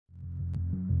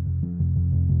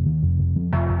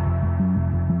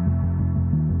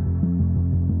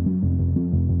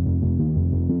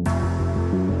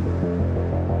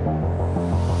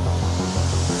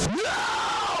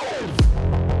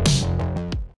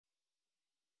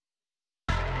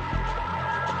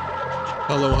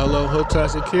Hello, hello,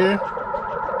 HoodTastic here.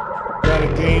 Got a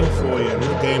game for you.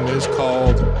 This game is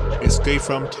called Escape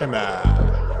from Timmy.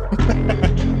 Timmy.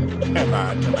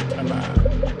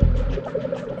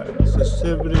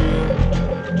 Sensitivity,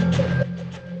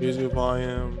 music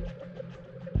volume,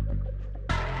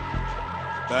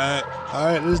 back. All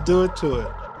right, let's do it to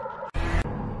it.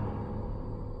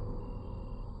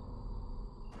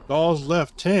 Dolls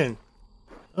left 10.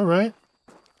 All right.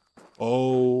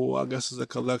 Oh, I guess it's a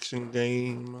collection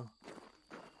game.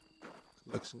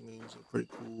 Collection games are pretty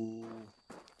cool.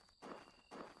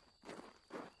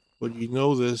 But you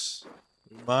know, this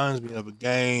reminds me of a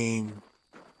game.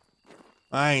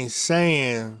 I ain't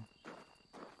saying,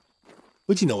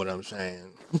 but you know what I'm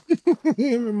saying.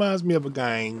 It reminds me of a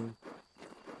game.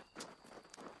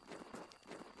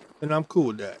 And I'm cool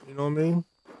with that, you know what I mean?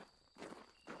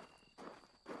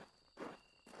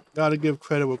 Gotta give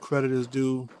credit where credit is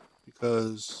due,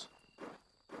 because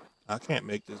I can't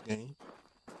make this game.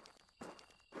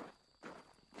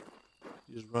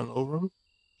 You just run over them.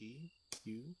 E,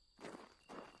 Q.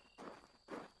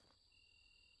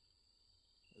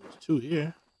 There's two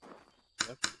here.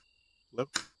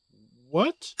 Left.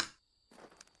 What?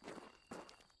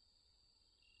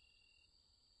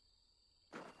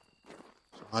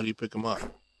 So how do you pick them up?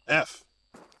 F.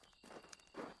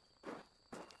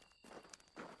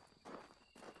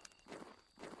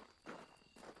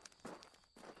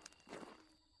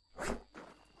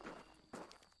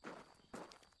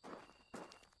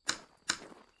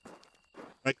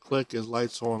 Right click is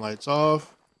lights on, lights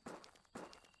off.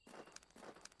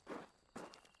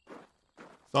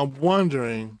 So I'm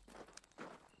wondering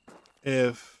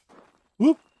if,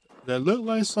 whoop, that looked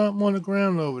like something on the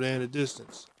ground over there in the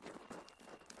distance.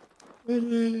 It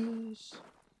is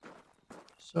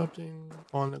something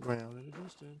on the ground in the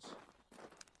distance.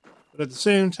 But at the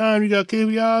same time, you gotta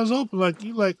keep your eyes open, like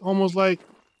you almost like,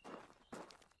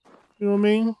 you know what I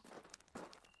mean?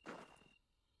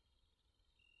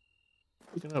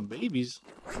 Picking up babies.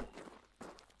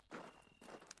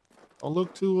 Don't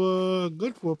look too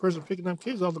good for a person picking up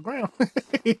kids off the ground.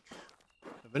 If it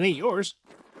ain't yours.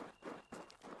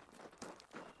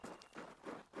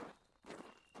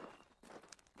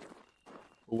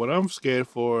 But what I'm scared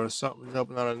for is something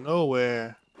jumping out of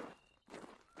nowhere.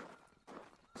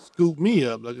 Scoop me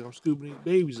up like I'm scooping these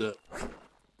babies up. There's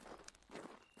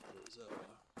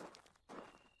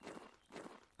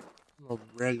no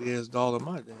raggedy ass doll in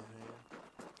my damn hand.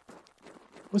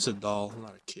 What's a doll? I'm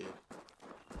not a kid.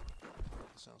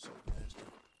 That sounds so nasty.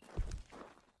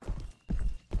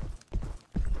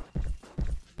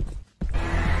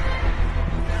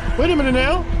 Wait a minute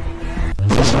now.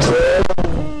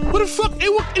 What the fuck?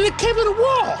 It came to the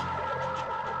wall.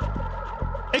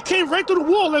 It came right through the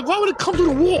wall. Like, why would it come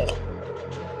through the wall?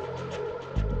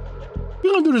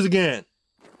 We're gonna do this again.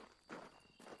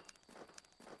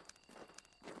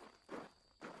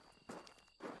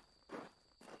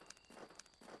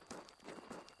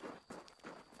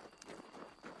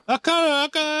 I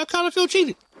kind of feel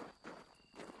cheated.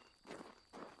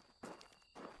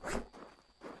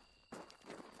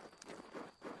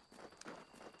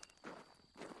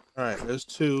 All right, there's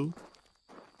two.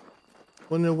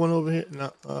 One there, one over here.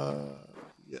 No,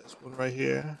 yes, one right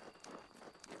here.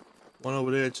 One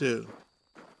over there too.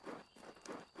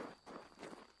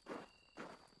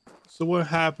 So what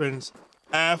happens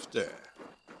after?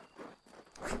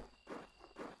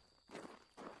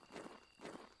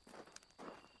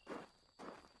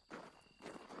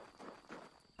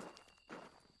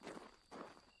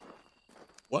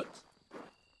 What?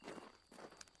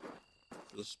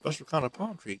 It's a special kind of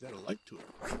palm tree. Got a light to it.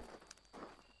 A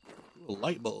little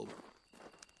light bulb.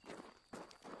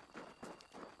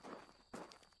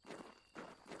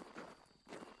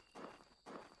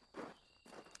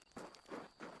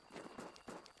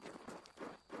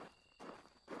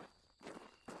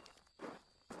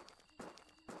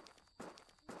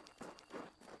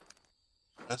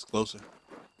 That's closer.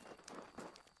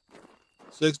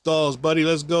 6 dolls, buddy.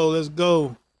 Let's go. Let's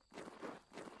go.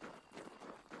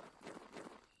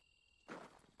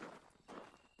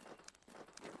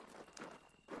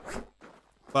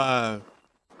 Five.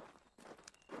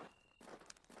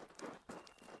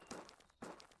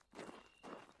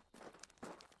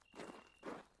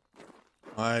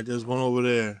 All right, there's one over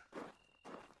there.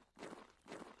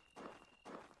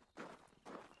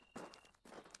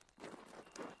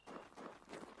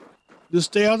 Just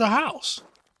stay out of the house.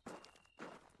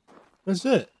 That's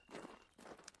it.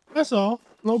 That's all.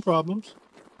 No problems.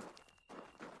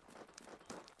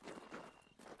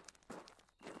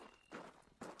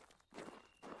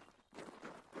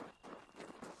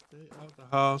 Stay out the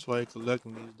house while you're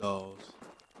collecting these dolls.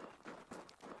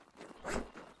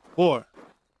 4.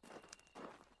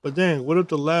 But dang, what if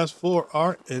the last 4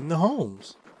 are in the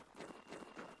homes?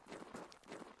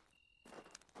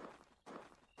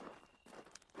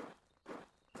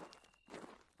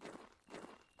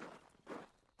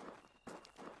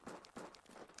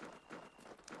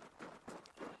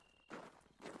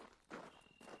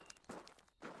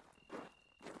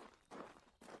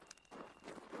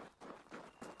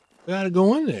 We gotta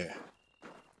go in there.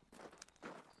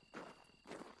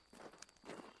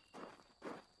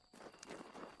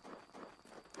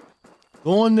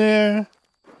 Go in there,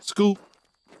 scoop,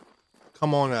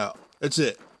 come on out. That's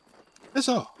it. That's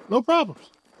all. No problems.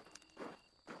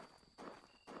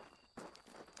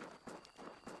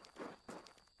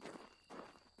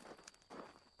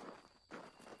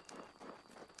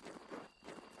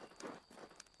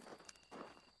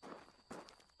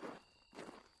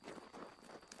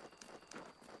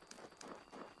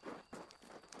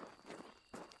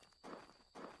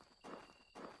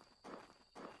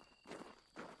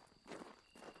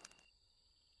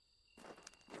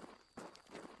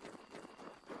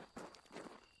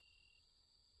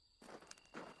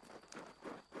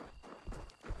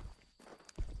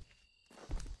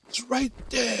 It's right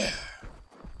there.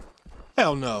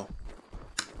 Hell no.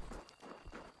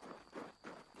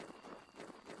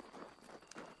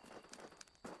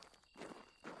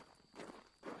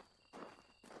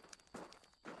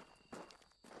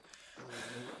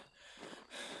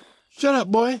 Shut up,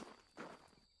 boy.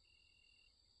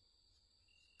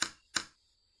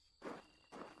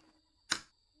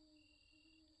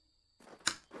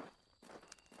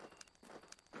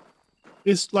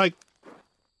 It's like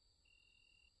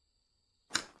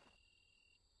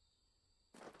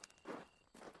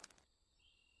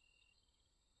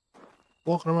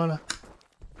walking around.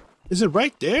 Is it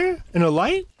right there in the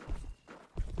light?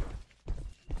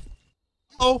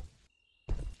 Oh.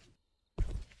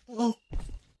 Uh-oh.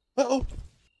 Uh-oh.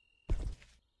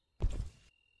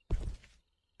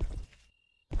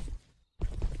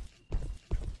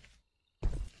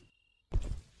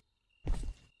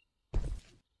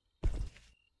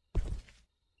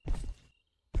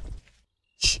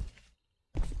 Shh.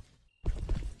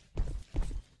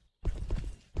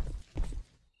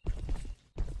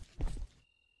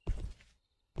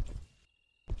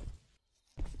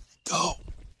 Go.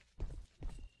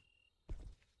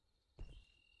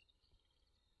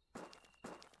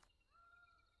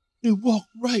 You walked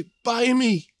right by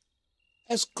me.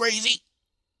 That's crazy.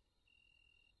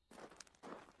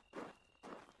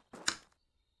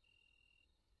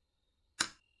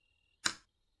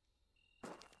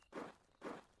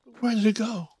 Where did it go?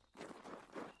 All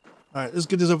right, let's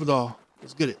get this over with all.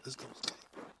 Let's get it. Let's go. Let's get it.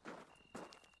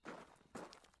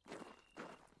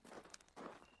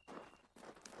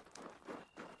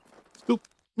 Scoop.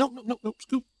 No, no, no, no.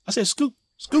 Scoop. I said scoop.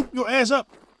 Scoop your ass up.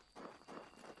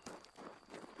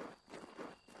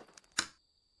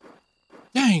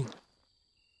 Dang.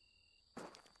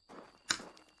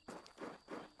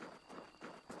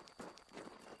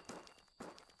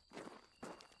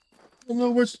 I don't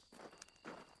know where's...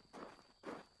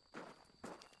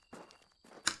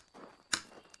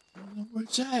 I don't know where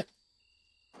it's at.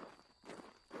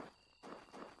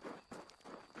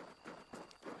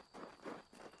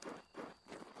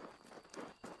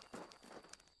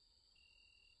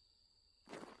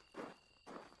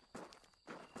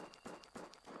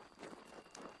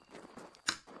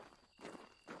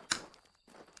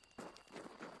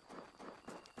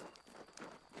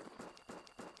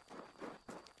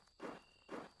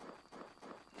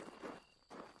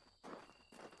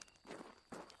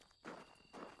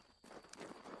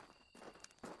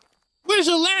 Where's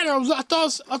the ladder?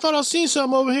 I thought I seen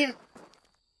something over here.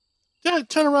 Did I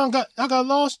turn around? I got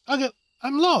lost.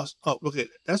 I'm lost. Oh, okay,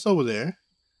 that's over there.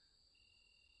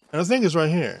 And I think it's right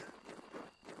here.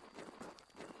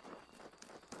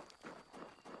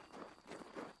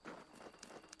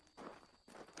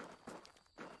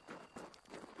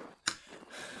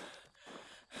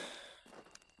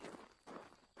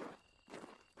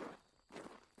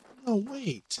 No,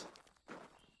 wait.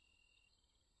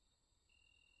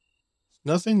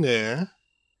 Nothing there.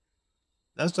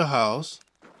 That's the house.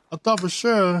 I thought for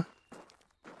sure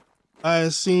I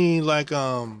had seen like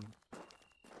a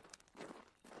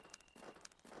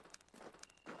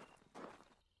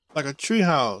tree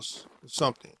house or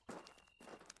something.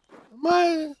 Am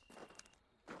I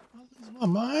losing my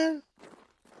mind?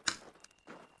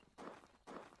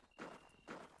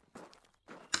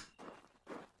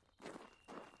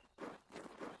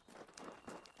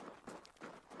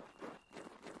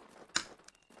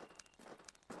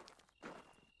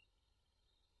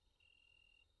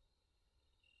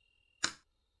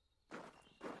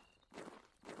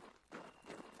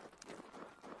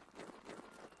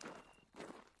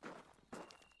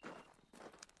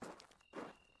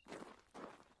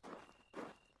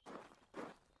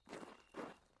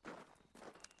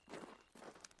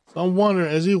 So I'm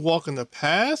wondering, is he walking the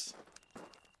path?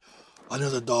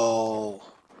 Another doll.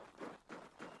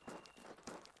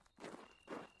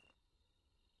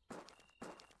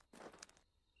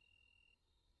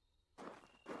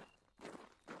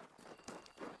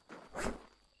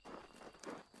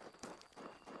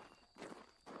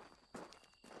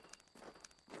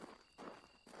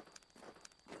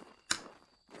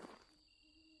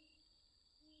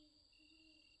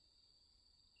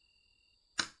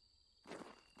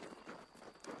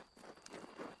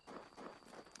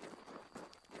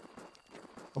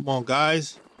 Come on,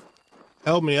 guys.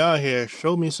 Help me out here.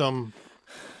 Show me some.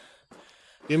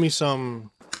 Give me some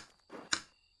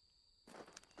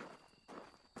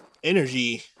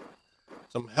energy.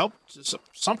 Some help.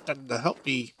 Something to help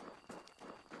me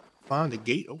find the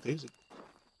gate. Okay, it's a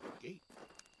gate.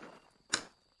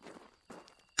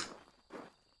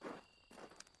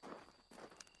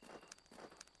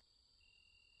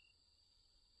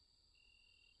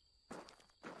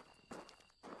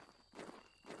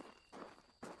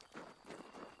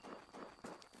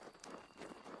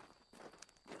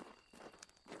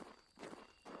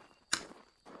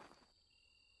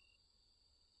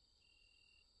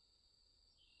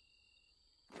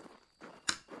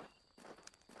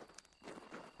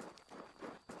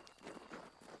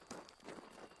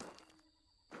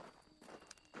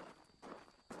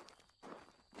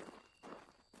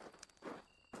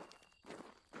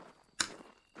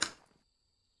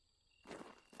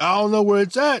 I don't know where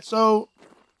it's at, so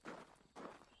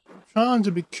I'm trying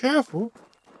to be careful.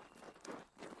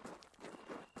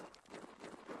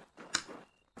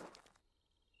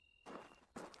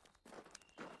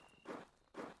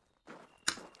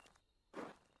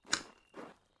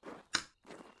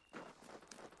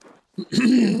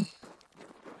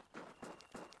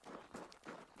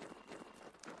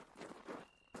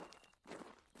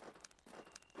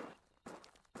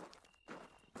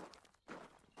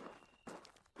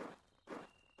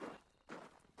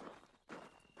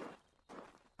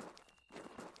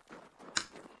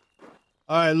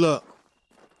 All right, look.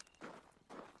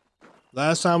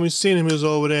 Last time we seen him, he was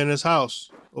over there in his house.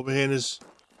 Over here in this...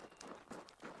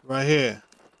 Right here.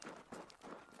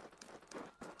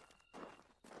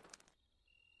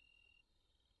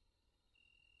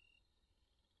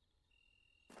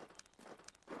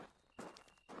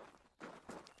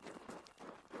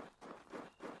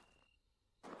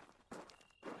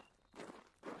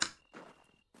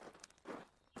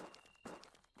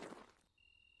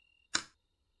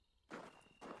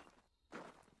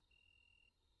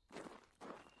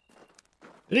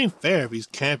 It ain't fair if he's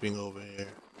camping over here.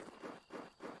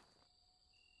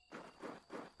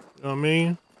 You know what I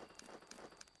mean?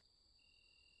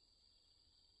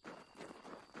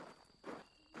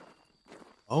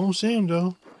 I don't see him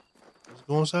though. Let's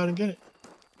go inside and get it.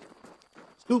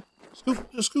 Scoop,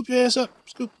 scoop, just scoop your ass up.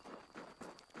 Scoop.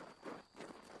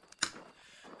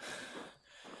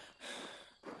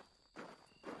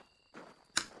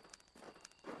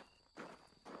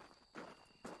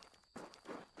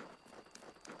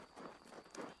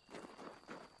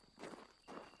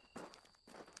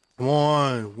 Come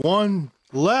on, one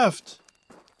left.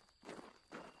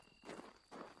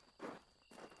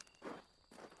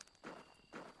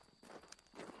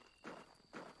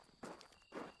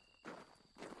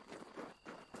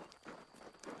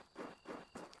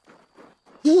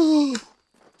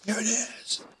 There it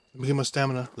is. Let me get my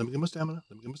stamina. Let me get my stamina.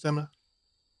 Let me get my stamina.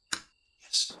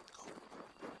 Yes. Go.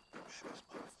 Grab his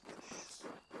motherfucking ass.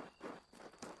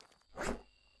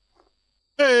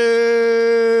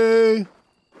 Hey.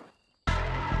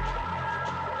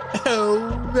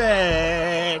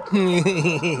 Alright.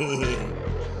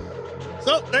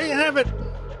 So, there you have it.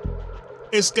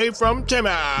 Escape from Timmy.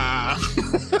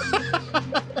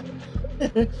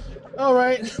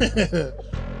 Alright.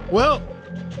 Well,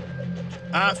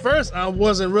 at first I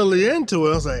wasn't really into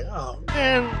it. I was like, oh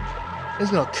man,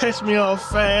 it's gonna catch me off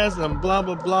fast and blah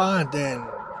blah blah. And then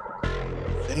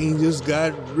things just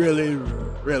got really,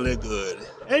 really good.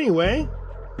 Anyway,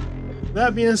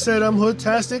 that being said, I'm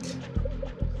HoodTastic.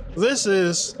 This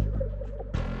is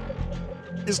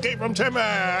Escape from Timmy.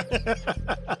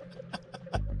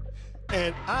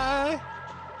 And I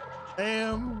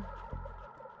am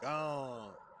gone.